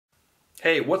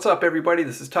Hey, what's up everybody?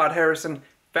 This is Todd Harrison,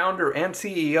 founder and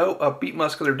CEO of Beat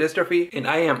Muscular Dystrophy, and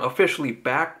I am officially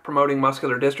back promoting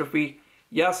muscular dystrophy.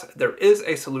 Yes, there is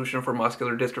a solution for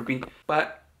muscular dystrophy,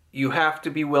 but you have to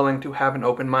be willing to have an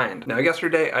open mind. Now,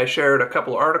 yesterday I shared a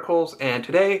couple articles, and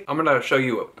today I'm gonna show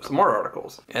you some more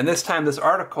articles. And this time this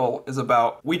article is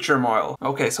about wheat germ oil.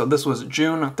 Okay, so this was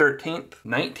June 13th,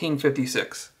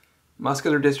 1956.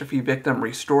 Muscular dystrophy victim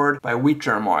restored by wheat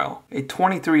germ oil. A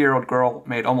 23-year-old girl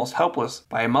made almost helpless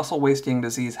by a muscle wasting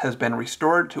disease has been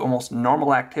restored to almost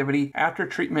normal activity after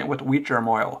treatment with wheat germ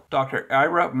oil. Dr.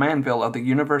 Ira Manville of the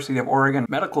University of Oregon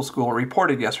Medical School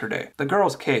reported yesterday. The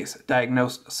girl's case,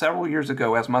 diagnosed several years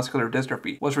ago as muscular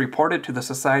dystrophy, was reported to the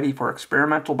Society for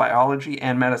Experimental Biology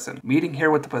and Medicine, meeting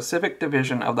here with the Pacific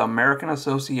Division of the American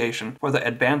Association for the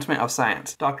Advancement of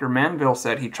Science. Dr. Manville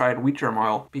said he tried wheat germ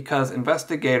oil because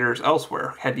investigators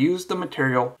elsewhere had used the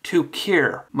material to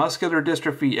cure muscular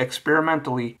dystrophy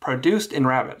experimentally produced in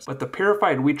rabbits, but the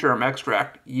purified wheat germ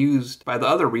extract used by the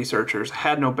other researchers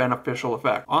had no beneficial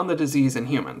effect on the disease in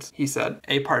humans. He said,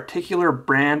 a particular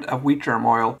brand of wheat germ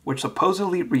oil, which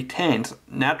supposedly retains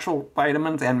natural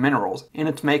vitamins and minerals in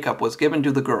its makeup, was given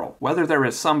to the girl. Whether there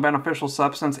is some beneficial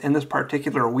substance in this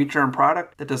particular wheat germ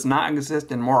product that does not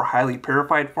exist in more highly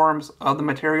purified forms of the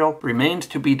material remains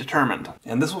to be determined.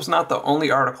 And this was not the only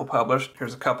article published.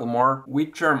 Here's a couple more.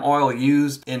 Wheat germ oil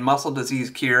used in muscle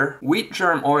disease cure. Wheat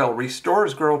germ oil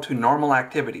restores girl to normal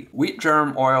activity. Wheat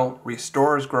germ oil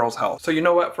restores girl's health. So you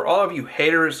know what? For all of you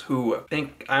haters who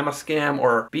think I'm a scam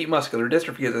or Beat Muscular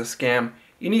Dystrophy is a scam,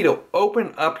 you need to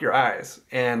open up your eyes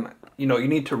and you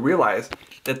need to realize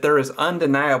that there is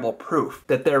undeniable proof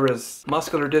that there is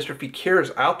muscular dystrophy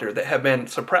cures out there that have been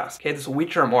suppressed. Okay, this is wheat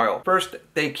germ oil. First,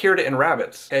 they cured it in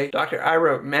rabbits. Okay, Dr.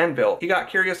 Ira Manville, he got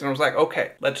curious and was like,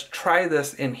 okay, let's try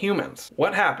this in humans.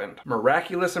 What happened?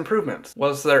 Miraculous improvements.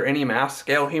 Was there any mass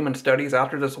scale human studies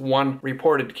after this one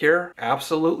reported cure?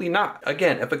 Absolutely not.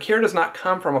 Again, if a cure does not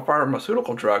come from a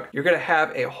pharmaceutical drug, you're gonna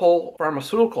have a whole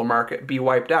pharmaceutical market be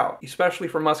wiped out, especially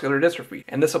for muscular dystrophy.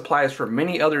 And this applies for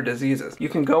many other diseases. You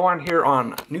can go on here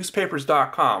on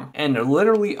newspapers.com and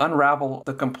literally unravel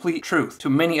the complete truth to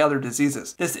many other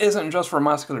diseases. This isn't just for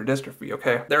muscular dystrophy,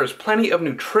 okay? There is plenty of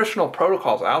nutritional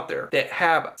protocols out there that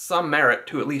have some merit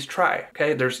to at least try,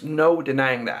 okay? There's no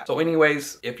denying that. So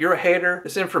anyways, if you're a hater,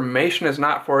 this information is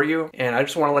not for you, and I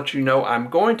just want to let you know I'm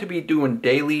going to be doing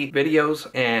daily videos,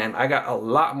 and I got a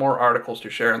lot more articles to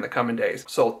share in the coming days.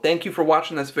 So thank you for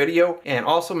watching this video, and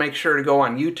also make sure to go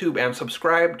on YouTube and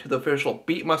subscribe to the official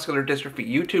Beat Muscular Dystrophy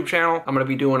YouTube channel. I'm going to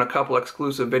be doing a couple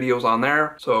exclusive videos on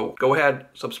there, so go ahead,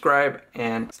 subscribe,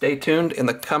 and stay tuned in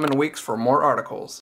the coming weeks for more articles.